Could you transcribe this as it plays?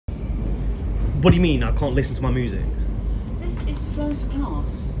What do you mean I can't listen to my music? This is first class.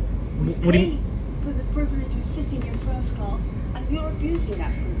 What do you? For the privilege of sitting in first class, and you're abusing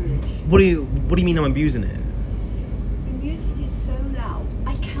that privilege. What do you mean I'm abusing it? The music is so loud,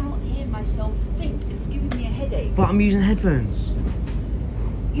 I cannot hear myself think. It's giving me a headache. But I'm using headphones.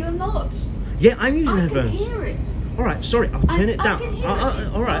 You're not. Yeah, I'm using headphones. I can hear it. All right, sorry, I'll turn it down. I can hear it.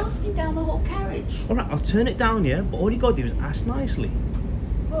 It's all right. blasting down the whole carriage. All right, I'll turn it down, yeah. But all you gotta do is ask nicely.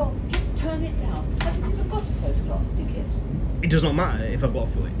 Well, just turn it down. Have you even got a first class ticket? It does not matter if I've got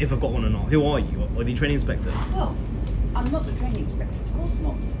one or not. Who are you? Or the training inspector? Well, I'm not the training inspector, of course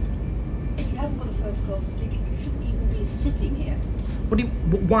not. If you haven't got a first class ticket, you shouldn't even be sitting here.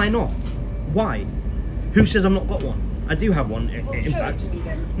 Why not? Why? Who says I've not got one? I do have one. Well, in show fact, it to me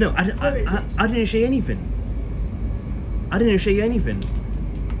then. no, I didn't show you anything. I didn't show you anything.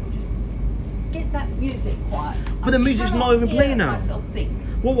 Just get that music quiet. But the music's not even playing now. Myself think.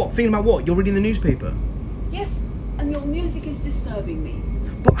 What? Thinking about what? You're reading the newspaper. Yes, and your music is disturbing me.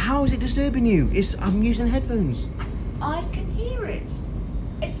 But how is it disturbing you? I'm using headphones. I can hear it.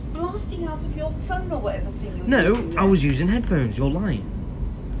 It's blasting out of your phone or whatever thing you're using. No, I was using headphones. You're lying.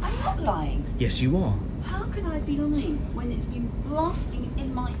 I'm not lying. Yes, you are. How can I be lying when it's been blasting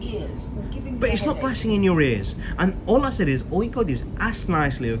in my ears and giving me But a it's not headache? blasting in your ears. And all I said is, all you gotta do is ask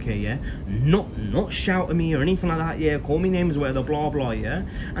nicely, okay, yeah? Not shout at me or anything like that, yeah? Call me names, whatever, blah blah, yeah?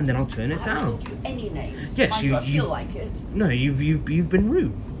 And then I'll turn it I down. haven't called you any names. Yes, Mind you I feel like it. No, you've been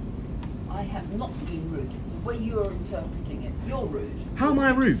rude. I have not been rude. It's the way you are interpreting it. You're rude. How am I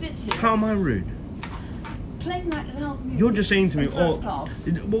rude? How am I rude? Playing that loud music. You're just saying to me, first class.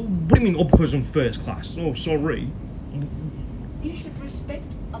 Well, what do you mean, because I'm first class? Oh, sorry. You should respect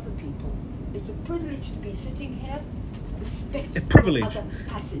other people. It's a privilege to be sitting here. Respect A privilege? other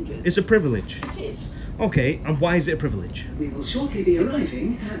passengers. It's a privilege. It is. Okay, and why is it a privilege? We will shortly be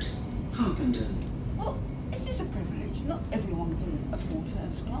arriving at Harpenden. Well, it is a privilege. Not everyone can afford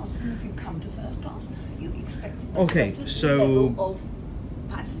first class. And if you come to first class, you expect a Okay, certain so- level of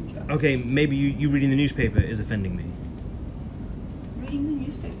passenger. Okay, maybe you reading the newspaper is offending me. Reading the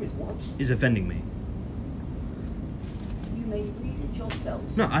newspaper is what? Is offending me. You may read it yourself.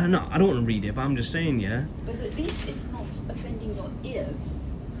 No, I don't want to read it, but I'm just saying, yeah. But at least it's not offending your ears.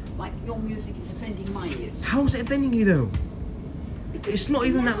 Like your music is offending my ears. How is it offending you though? Because It's not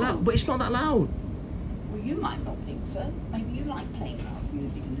even that loud, but it's not that loud. Well, you might not think so. Maybe you like playing loud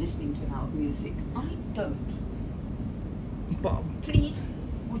music and listening to loud music. I don't. But Please,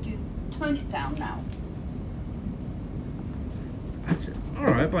 would you turn it down now? all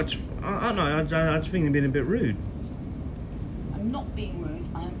right, but I don't know. I just think you're being a bit rude. I'm not being rude.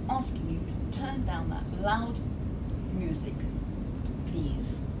 I am asking you to turn down that loud music. Please.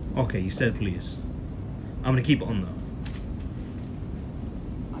 Okay, you said please. I'm gonna keep it on though.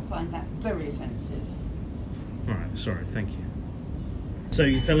 I find that very offensive. All right, sorry, thank you. So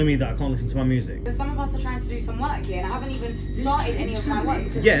you're telling me that I can't listen to my music? Because some of us are trying to do some work here and I haven't even started any of my work.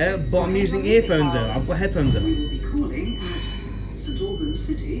 Yeah, but I'm using earphones though. I've got headphones We though. will be calling at St Albans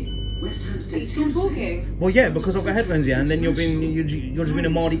City, West Hampstead. Are you still talking? Well, yeah, because I've got headphones, yeah, and then you're just being a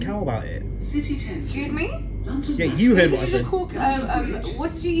mardy cow about it. City 10. Excuse me? London Yeah, you heard What what I did you said. just call,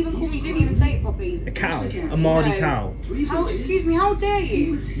 what did you even call me? You didn't even say it properly. A cow, a mardy No. cow. How, excuse me, how dare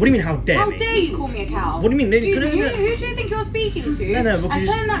you? What do you mean, how dare How me? dare you call me a cow? What do you mean? Excuse me, No. who do you think you're speaking to? No, because- And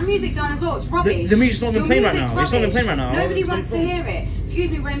turn that music down as well, it's rubbish. The music's not even Your playing right music's now. It's not even rubbish. playing right now. Nobody It's wants to on- hear it.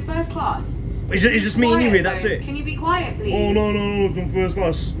 Excuse me, we're in first class. It's just me and you here, that's Quiet, it. Can you be quiet, please? Oh no, I'm first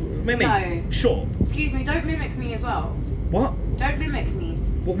class. Mate, No. shut up. Excuse me, don't mimic me as well. What? Don't mimic me.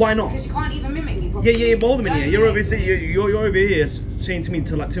 Well, why not? Because you can't even mimic me properly. Yeah, but hold a minute. Don't You're over mimic me. here. You're over here saying to me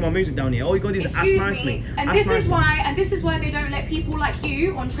to turn my music down here. All you gotta do is ask Excuse nicely. me, and Ask this nicely. is why they don't let people like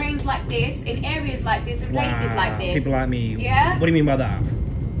you on trains like this, in areas like this, in places Wow, like this. people like me. Yeah? What do you mean by that?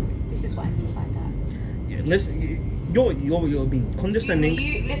 This is why people like that. Yeah, listen, you're being condescending,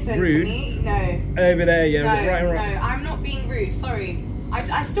 Excuse me, you listen rude. to me. No. Over there, yeah, No, right. no, I'm not being rude. Sorry.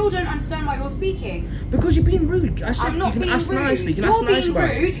 I still don't understand why you're speaking. Because you're being rude. I said I'm not you can being ask rude. nicely. You can You're ask nicely being about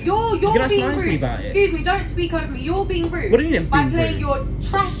rude. it. You're can ask being nicely rude. about it. Excuse me, don't speak over me. You're being rude. What do you mean By being playing rude? your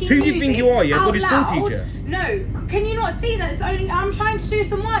trashy Who do you music think you are? You're a out bloody school loud. teacher. No, can you not see that it's only I'm trying to do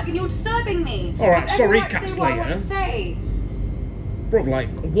some work and you're disturbing me? All right, I've sorry, every right to cat say what I slayer. want to say. Bro, like,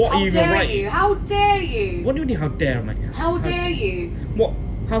 what How are you even dare writing? you? How dare you? What do you mean, how dare me? How dare you? What?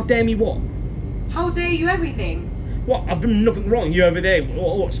 How dare me what? How dare you everything? What? I've done nothing wrong. You over there,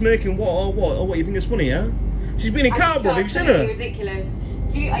 what smirking? What? You think it's funny, yeah? She's been a cow, bro. Have you seen her? Ridiculous.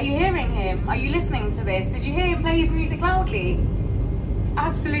 Are you hearing him? Are you listening to this? Did you hear him play his music loudly? It's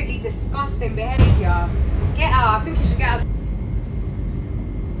absolutely disgusting behaviour. Get out. I think you should get out.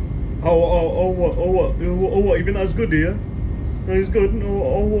 What? You think that's good, do you? That's good.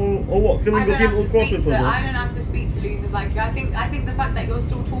 What? Feeling good people crossword puzzle. I don't have to speak to losers like you. I think the fact that you're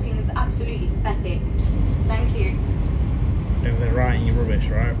still talking is absolutely pathetic. Thank you. If they're writing you rubbish,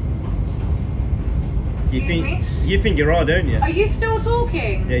 right? Excuse me? You think you're hard, don't you? Are you still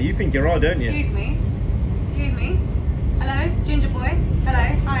talking? Yeah, you think you're hard, don't you? Excuse me. Excuse me. Hello, Ginger boy.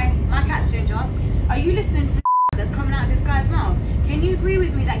 Hello, hi. My cat's Ginger. Are you listening to the that's coming out of this guy's mouth? Can you agree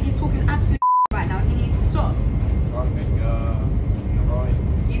with me that he's talking absolute right now and he needs to stop? I think he's in the right.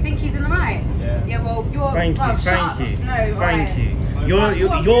 You think he's in the right? Yeah. Yeah, well, you're... Thank you, well, shut thank up. you. No, thank right. you.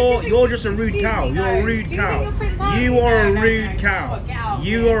 You're just a rude cow. You're a rude cow. You are a rude cow.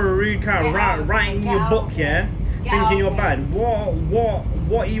 You are a rude cow. Writing your book, yeah? Thinking you're bad. What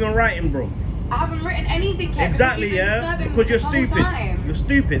are you even writing, bro? I haven't written anything yet. Exactly, yeah? Because you're stupid. You're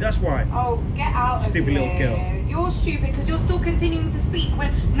stupid, that's why. Oh, get out of here. Stupid little girl. You're stupid because you're still continuing to speak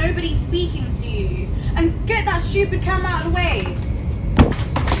when nobody's speaking to you. And get that stupid cam out of the way.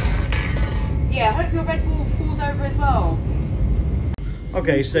 Yeah, I hope your Red Bull falls over as well.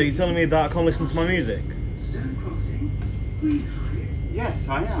 Okay, so you're telling me that I can't listen to my music? Stone Crossing, Green Hive. Yes,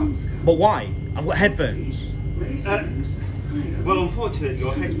 I am. But why? I've got headphones. Well, unfortunately,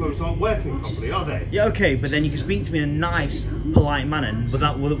 your headphones aren't working properly, are they? Yeah, okay, but then you can speak to me in a nice, polite manner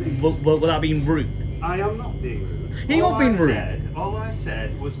without being rude. I am not being rude. Yeah, you're being rude. All I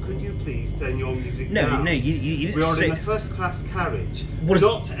said was, could you please turn your music down? No, you didn't We are say... in a first-class carriage. What is-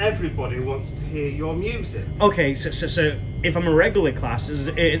 Not everybody wants to hear your music. Okay, so if I'm a regular class,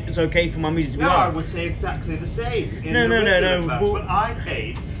 it's okay for my music to be No, I loud? would say exactly the same. In No, the no, regular class, well- but I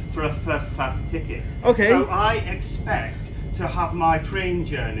paid for a first-class ticket. Okay. So I expect to have my train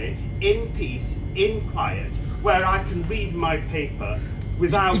journey in peace, in quiet, where I can read my paper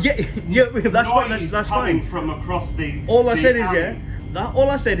without noise that's coming fine. from across the All I the said is, alley. yeah, all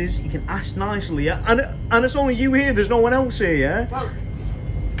I said is you can ask nicely, yeah, and it's only you here. There's no one else here, yeah. Well,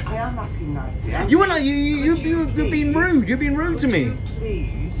 I am asking nicely. You're being rude. You're being rude to me. Could you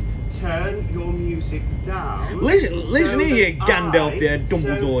please turn your music down? Listen here, you that Gandalf, I- yeah,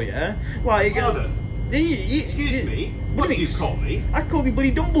 Dumbledore, yeah. Like, Pardon? Excuse me. What do you call me? I call you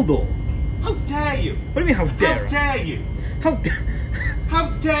bloody Dumbledore. How dare you? What do you mean, how dare? How dare you? How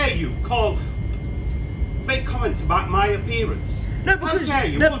dare you make comments about my appearance? No, How because- dare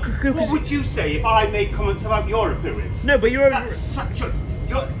you? no, what, because- what would you say if I made comments about your appearance? No, but you're That's such a...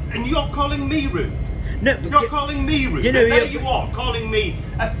 You're calling me rude. no. You're calling me rude. You know, and there yeah, you are, calling me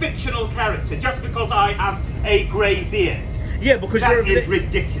a fictional character just because I have a grey beard. Yeah, because That you're is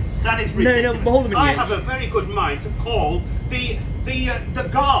ridiculous. That is No, ridiculous. but hold on a minute. I have a very good mind to call the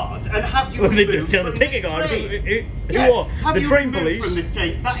guard and have you Well, removed the from ticket this guard. train. Who Yes, are? have The you train removed police. from this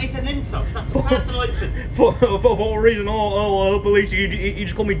train. That is an insult. That's a personal insult. For what reason? Oh, police! You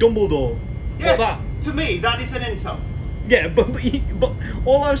just call me Dumbledore. Yes, What that? to me that is an insult. Yeah, but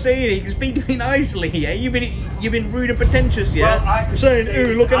all I'm saying is you can speak to me nicely. Yeah, you've been rude and pretentious. Yeah, Well, I could saying, say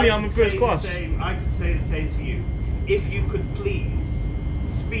 "Ooh, look at I me, I'm in could say first the class." same- I could say the same to you. If you could please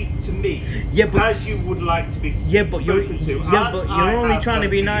speak to me Yeah, but- as you would like to be Yeah, but you're spoken to. yeah, as but you're I only have trying to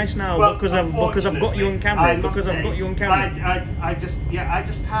done be to you. nice now Well, because I've got you on camera. I must Because I've say, got you on camera. I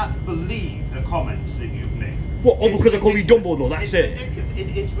just can't believe the comments that you've made. What? Oh, It's because I call you ridiculous. Dumbledore. That's It's it. ridiculous.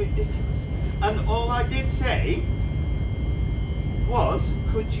 It is ridiculous. And all I did say was,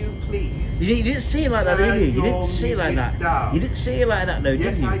 could you please? You didn't say it like that, turn did you? You your didn't say it like music that. down? You didn't say it like that, though,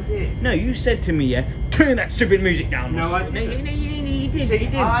 Yes, did you? I did. No, you said to me, yeah, turn that stupid music down. No, I didn't. You did. See, you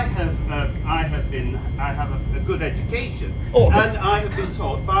did. I have a good education, Oh. and I have been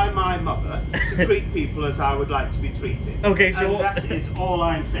taught by my mother to treat people as I would like to be treated. Okay, so and what- that is all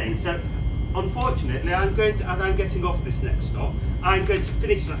I'm saying. So, unfortunately, as I'm getting off this next stop, I'm going to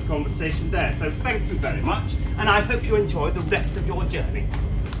finish that conversation there. So, thank you very much, and I hope you enjoy the rest of your journey.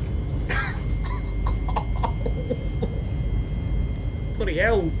 Bloody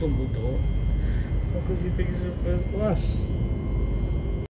hell, Dumbledore. Because he thinks he's in first class.